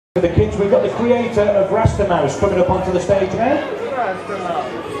For the kids, we've got the creator of Rastamouse coming up onto the stage now.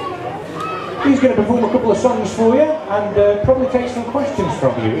 He's going to perform a couple of songs for you and probably take some questions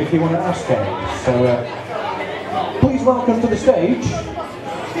from you if you want to ask any. So please welcome to the stage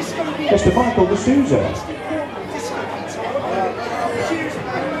Mr. Michael de Souza.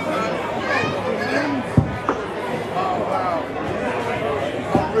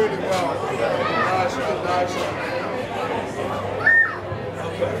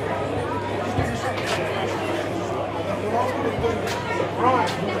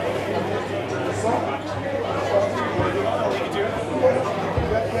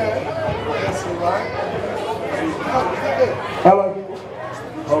 Hello.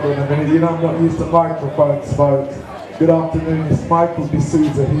 Hold on a minute, you know I'm not used to microphones, folks. Good afternoon, it's Michael de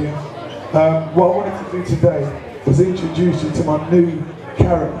Souza here. What I wanted to do today was introduce you to my new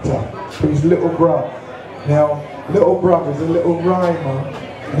character, who's Little Bruv. Now, Little Bruv is a little rhymer,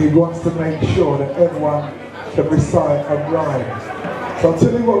 and he wants to make sure that everyone can recite a rhyme. So I'll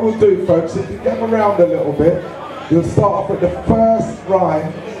tell you what we'll do, folks. If you get around a little bit, you'll start off with the first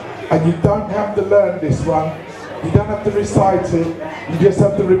rhyme, and you don't have to learn this one. You don't have to recite it, you just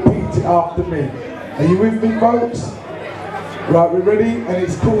have to repeat it after me. Are you with me, folks? Right, we're ready? And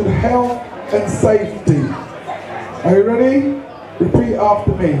it's called Health and Safety. Are you ready? Repeat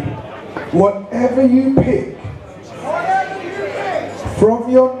after me. Whatever you pick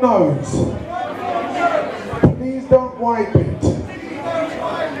from your nose, please don't wipe it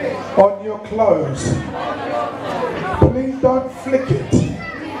on your clothes. Please don't flick it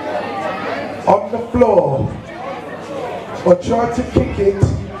on the floor, or try to kick it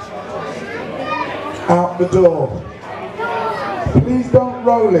out the door. Please don't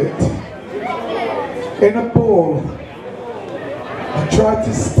roll it in a ball and try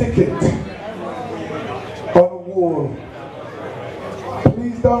to stick it on a wall.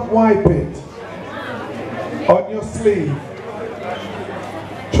 Please don't wipe it on your sleeve.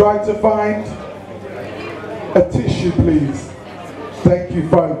 Try to find a tissue, please. Thank you,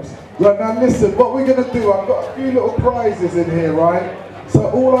 folks. Right, now listen, what we're going to do, I've got a few little prizes in here, right?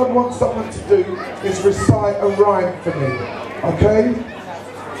 So all I want someone to do is recite a rhyme for me, okay?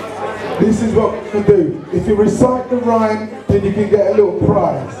 This is what we're going to do. If you recite the rhyme, then you can get a little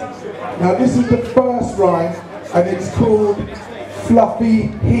prize. Now this is the first rhyme, and it's called Fluffy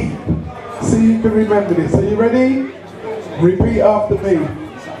Heap. See, you can remember this. Are you ready? Repeat after me.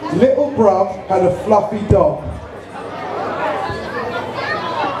 Little Bruv had a fluffy dog.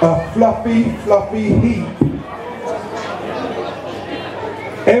 A fluffy, fluffy heap.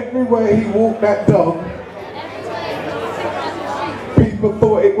 Everywhere he walked that dog, people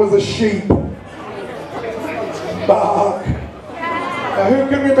thought it was a sheep. Bark. Now who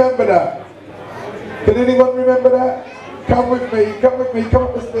can remember that? Can anyone remember that? Come with me, come with me, come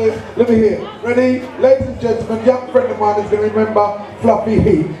up the stairs. Let me hear. Ready? Ladies and gentlemen, young friend of mine is going to remember Fluffy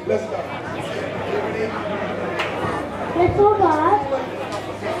Heap. Let's go. Little Bruv,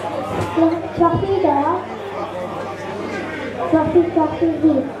 fluffy dog, fluffy, fluffy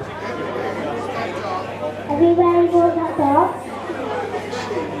heap. Everywhere he goes that dog,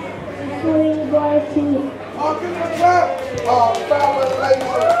 three boys to eat. Oh, fabulous!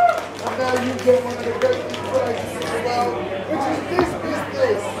 And now you get one of the greatest prizes in the world, which is this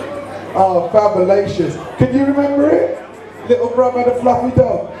business. Oh, fabulous. Can you remember it? Little Bruv had a fluffy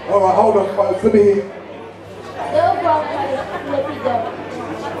dog. Alright, hold on, folks, let me hear. Little Bruv had a fluffy dog.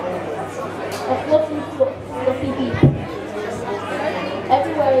 A fluffy heap.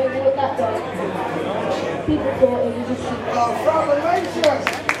 Everywhere he walked that dog, people thought it was a sheep. Oh, fabulous!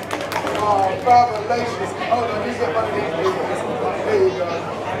 Oh, fabulous! Hold on, you get one of these people. There you go.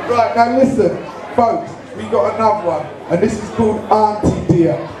 Right, now listen, folks, we got another one, and this is called Auntie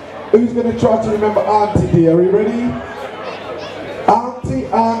Dear. Who's going to try to remember Auntie Dear? Are you ready? Auntie,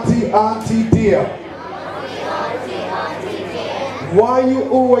 Auntie, Auntie Dear. Why you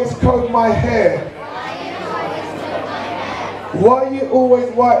always comb my hair? Why you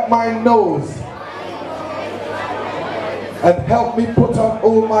always wipe my nose? And help me put on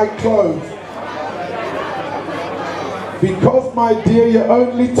all my clothes? Because, my dear, you're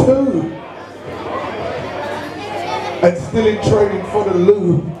only 2 and still in training for the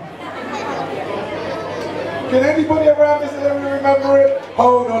loo. Can anybody around this area remember it?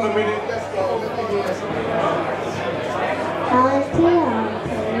 Hold on a minute, let's go. Let me hear this. Auntie,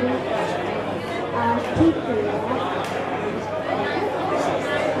 Auntie Dear,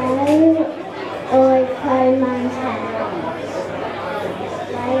 I always comb my hair.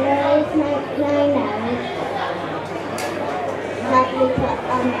 I always make my nose. Help me put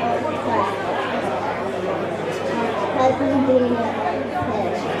on all the clothes. My cousin being a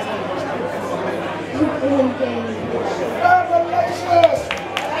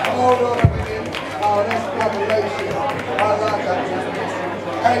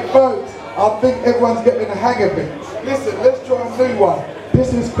Folks, I think everyone's getting the hang of it. Listen, let's try a new one.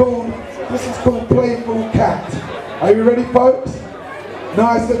 This is called Playful Cat. Are you ready, folks?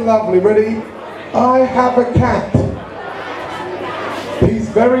 Nice and lovely. Ready? I have a cat. He's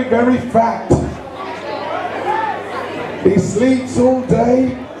very, very fat. He sleeps all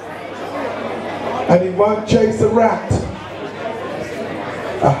day and he won't chase a rat.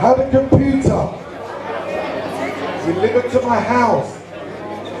 I had a computer delivered to my house.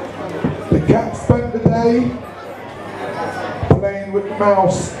 The cat spent the day playing with the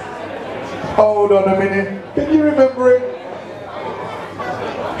mouse. Hold on a minute. Can you remember it?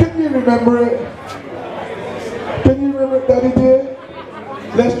 Can you remember it? Can you remember it, Daddy dear?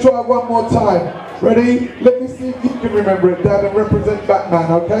 Let's try one more time. Ready? Let me see if you can remember it, Dad, and represent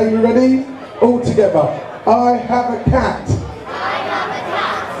Batman, okay? You ready? All together. I have a cat.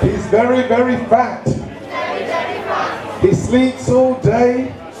 He's very, very fat. He sleeps all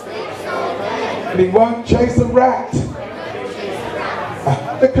day. And he won't chase a rat. I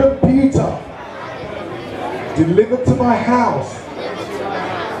had a computer delivered to my house.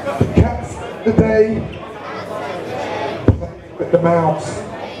 The cat spent the day playing with the mouse.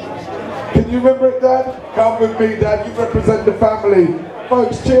 Can you remember it, Dad? Come with me, Dad. You represent the family.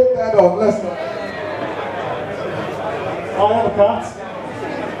 Folks, cheer Dad on. Let's go. I have a cat.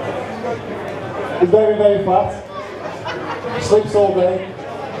 He's very, very fat. He sleeps all day.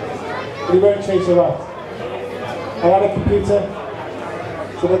 But he won't chase a rat. I had a computer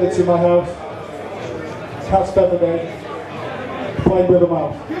delivered to my house. Cat spent the day playing with a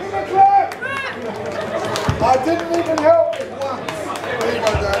mouse. Give him a clap! I didn't even help him once.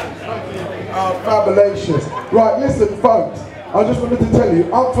 Oh, fabulous. Right, listen, folks. I just wanted to tell you,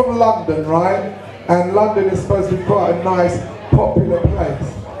 I'm from London, right? And London is supposed to be quite a nice, popular place.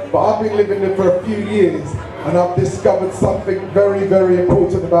 But I've been living there for a few years, and I've discovered something very, very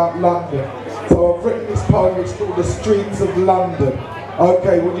important about London. So I've written this poem, it's called The Streets of London.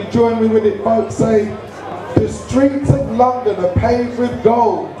 Okay, would you join me with it, folks? Say, the streets of London are paved with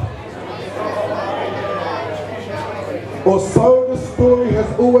gold. Or so the story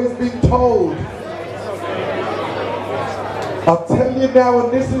has always been told. I'll tell you now,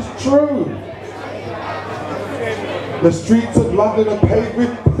 and this is true. The streets of London are paved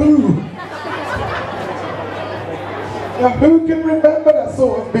with poo. Now who can remember that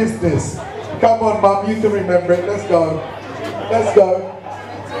sort of business? Come on, Mum, you can remember it. Let's go. Let's go.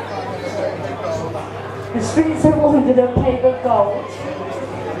 The streets of London are paved with gold.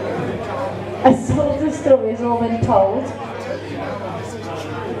 As so the story has all been told.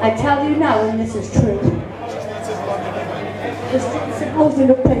 I tell you now, and this is true. The streets of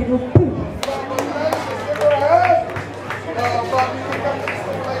London are paved with poo.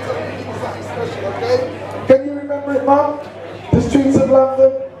 Can you remember it, Mum? The streets of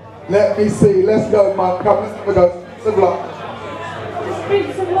London? Let me see. Let's go, Mum. Come, let's have a go. Streets of London. The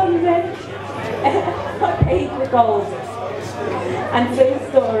streets of London are paved with gold. And so the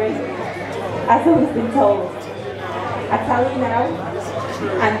story has always been told. I tell you now,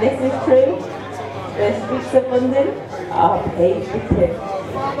 and this is true, the streets of London are paved with poo.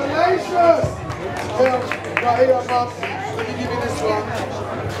 Fabulous! Right here, Mum. Let me give you this one.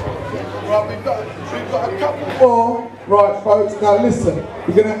 Right, we've got a couple more. Right, folks, now listen.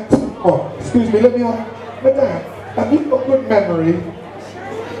 We're going to... Oh, excuse me, let me on. Madame, have you got good memory?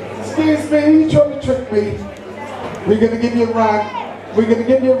 Excuse me, you trying to trick me? We're going to give you a rhyme. We're going to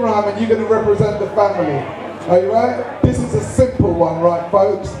give you a rhyme and you're going to represent the family. Are you right? This is a simple one, right,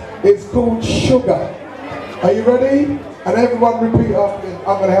 folks? It's called Sugar. Are you ready? And everyone repeat after me.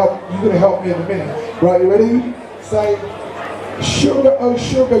 I'm going to help. You're going to help me in a minute. Right, you ready? Say... Sugar, oh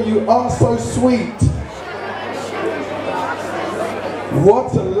sugar, you are so sweet.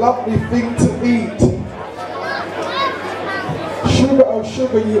 What a lovely thing to eat. Sugar, oh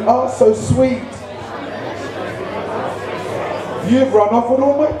sugar, you are so sweet. You've run off with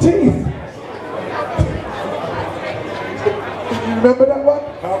all my teeth. Can you remember that one?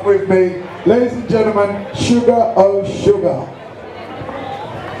 Come with me. Ladies and gentlemen, Sugar, oh sugar.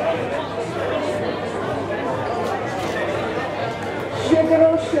 Sugar,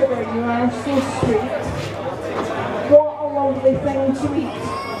 oh sugar, you are so sweet. What a lovely thing to eat.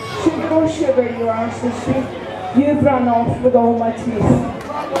 Sugar, oh sugar, you are so sweet. You've run off with all my teeth.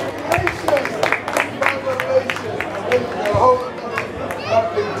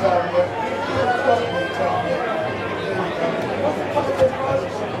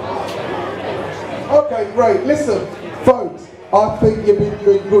 Okay, great. Listen, folks, I think you've been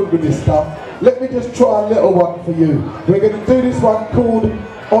doing good with this stuff. Let me just try a little one for you. We're going to do this one called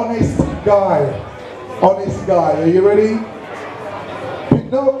Honest Guy. Honest Guy. Are you ready?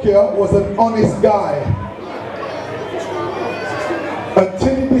 Pinocchio was an honest guy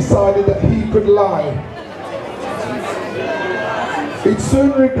until he decided that he could lie. He'd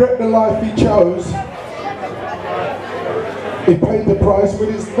soon regret the life he chose. He paid the price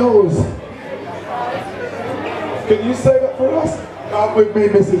with his nose. Can you say that for us? Come with me,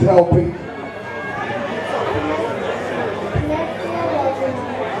 Mrs. Helping.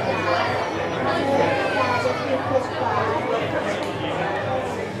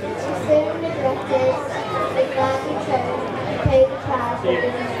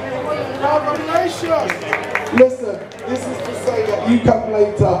 Listen, this is to say that you come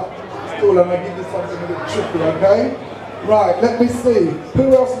later to school and I give you something a bit tricky, okay? Right, let me see.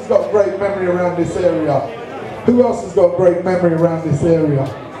 Who else has got great memory around this area? Who else has got great memory around this area?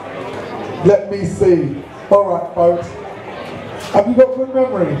 Let me see. Alright, folks. Have you got good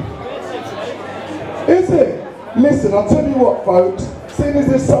memory? Is it? Listen, I'll tell you what, folks. Seeing as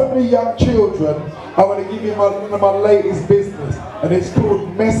there's so many young children, I want to give you one of my latest business, and it's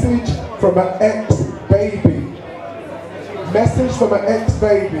called Message from an Ex-Baby. Message from an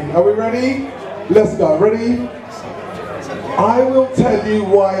Ex-Baby. Are we ready? Let's go. Ready? I will tell you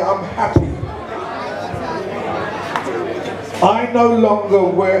why I'm happy. I no longer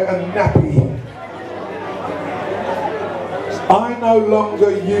wear a nappy. I no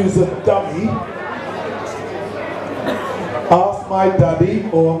longer use a dummy. Ask my daddy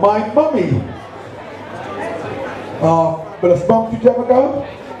or my mummy. But Mum, did you ever go?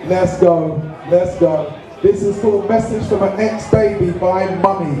 Let's go, let's go. This is called Message from an Ex-Baby by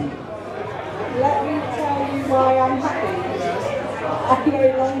Mummy. Let me tell you why I'm happy. I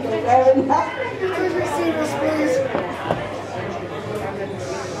no longer wear a nappy. Can you see this, please?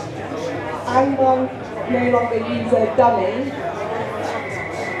 I no longer use a dummy.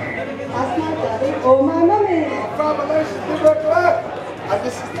 Ask my daddy or my mummy. And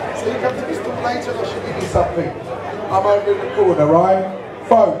this is, so you come to this till later and I should give you something. I'm over in the corner, right?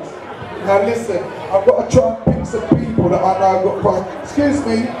 Folks, now listen, I've got to try and pick some people that I know have got quite... Excuse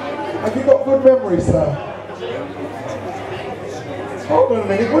me, have you got good memory, sir? Hold on a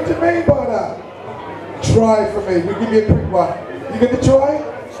minute, what do you mean by that? Try for me, we'll give you a quick one. You going to try?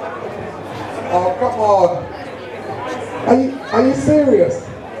 Oh, come on. Are you serious?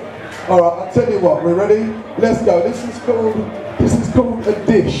 Alright, I'll tell you what, we're ready? Let's go. This is called a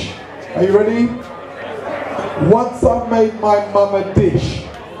dish. Are you ready? Once I made my mum a dish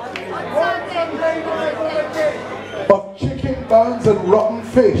of chicken bones and rotten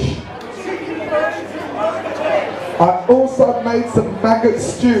fish. I also made some maggot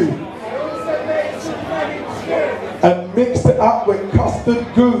stew and mixed it up with custard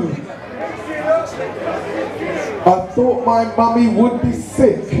goo. I thought my mummy would be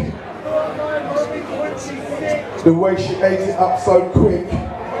sick, the way she ate it up so quick.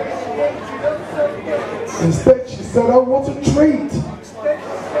 Instead she said, oh, what a treat.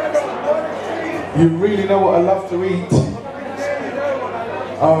 You really know what I love to eat.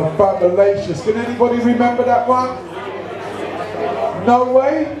 Oh, fabulous. Can anybody remember that one? No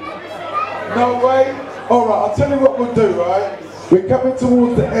way? No way? Alright, I'll tell you what we'll do, right? We're coming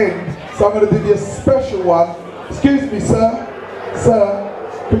towards the end, so I'm going to give you a special one. Excuse me, sir. Sir,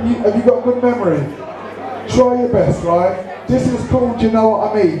 have you got good memory? Try your best, right? This is called You Know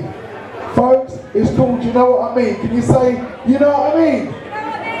What I Mean. Folks, it's called You Know What I Mean. Can you say, you know what I mean?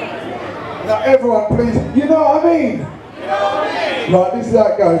 Now everyone please, you know what I mean? Right, this is how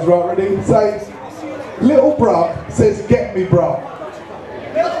it goes, right, ready? Say, little bruv says, get me bruv.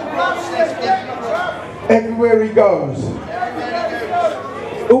 Everywhere he goes.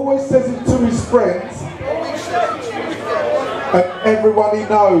 Always says it to his friends and everyone he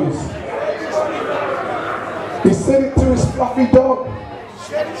knows. He said it to his fluffy dog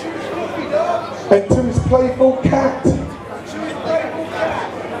and to his playful cat.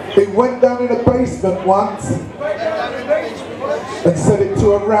 He went down in a basement once and said it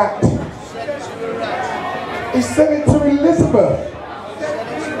to a rat. He said it to Elizabeth,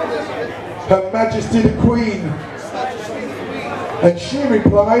 Her Majesty the Queen. And she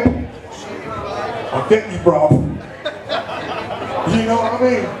replied, I'll get you, bruv. You know what I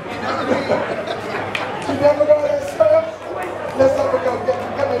mean? You never know that, sir? Let's have a go.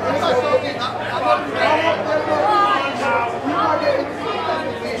 Come in, let's go.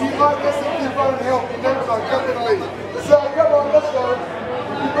 You might get some divine help. You never know, definitely. So come on, let's go.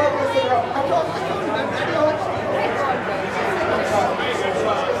 You might get some help. Come on.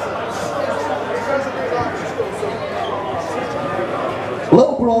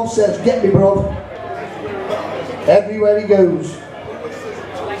 Little bro says, get me bro. Everywhere he goes.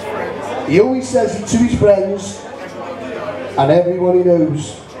 He always says it to his friends and everyone he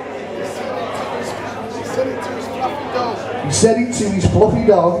knows. He said it to his fluffy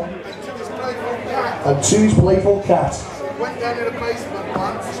dog and to his playful cat.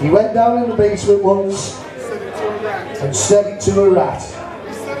 He went down in the basement once and said it to a rat.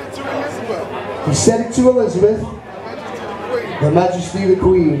 He said it to Elizabeth, Her Majesty the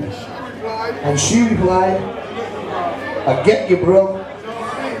Queen, and she replied, I get you, bro.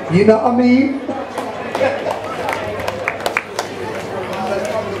 You know what I mean?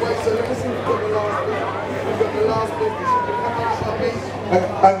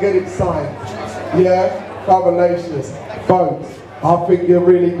 And get it signed. Yeah, congratulations. Folks, I think you're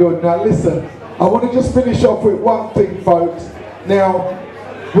really good. Now listen, I want to just finish off with one thing, folks. Now,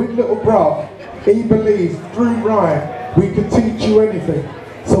 with little bruv, he believes through rhyme we can teach you anything.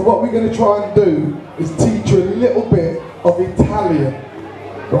 So what we're going to try and do is teach you a little bit of Italian,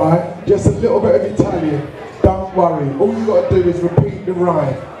 right? Just a little bit of Italian. Don't worry. All you got to do is repeat the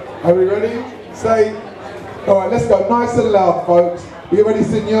rhyme. Are we ready? Say, all right, let's go. Nice and loud, folks. Are you ready,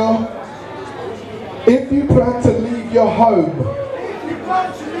 senor? If you plan to leave your home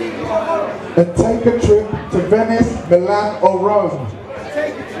and take a trip to Venice, Milan or Rome,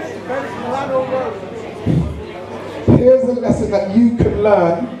 here's a lesson that you can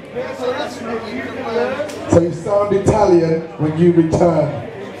learn so you sound Italian when you return.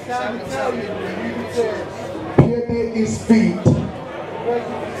 Piede is feet.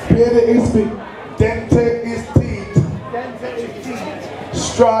 Piede is feet. Dente is teeth.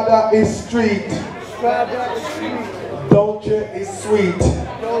 Strada is street. Dolce is sweet.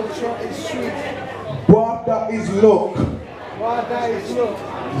 Guarda is look.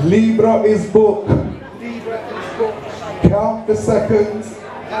 Libra is book. Count the seconds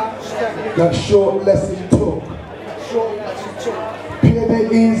that short lesson took.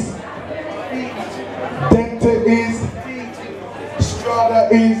 Piede is, Dente is, Strada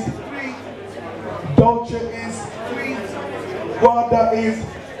is, Dolce is, Guarda is,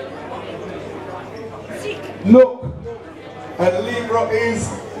 look, and Libra is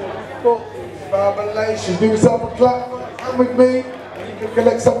Revelation. Do yourself a clap, come with me, and you can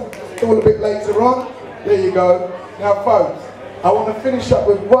collect something all a bit later on. There you go. Now folks, I want to finish up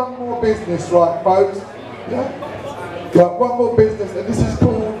with one more business, right folks? Yeah? Right, one more business, and this is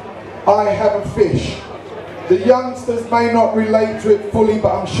called I Have a Fish. The youngsters may not relate to it fully,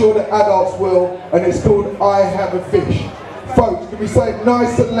 but I'm sure the adults will, and it's called I Have a Fish. Folks, can we say it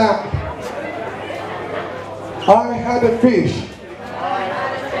nice and loud? I had a fish.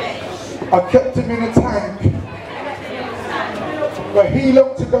 I kept him in a tank. But he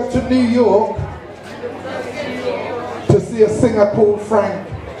looked to go to New York to see a singer called Frank.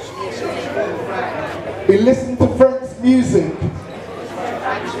 He listened to Frank's music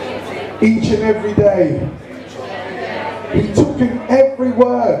each and every day. He took in every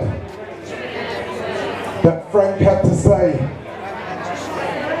word that Frank had to say.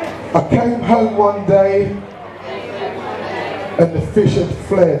 I came home one day and the fish had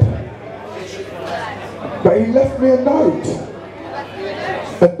fled. But he left me a note,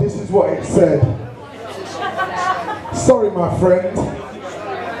 and this is what it said. Sorry my friend,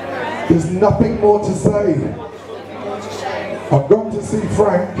 there's nothing more to say. I've gone to see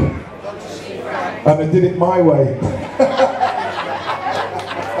Frank, and I did it my way.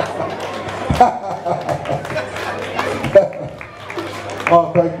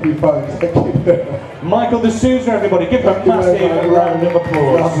 Oh, thank you folks, thank you. Michael de Souza, everybody, give him a massive round of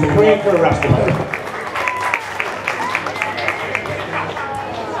applause. Creator of Rastamouse.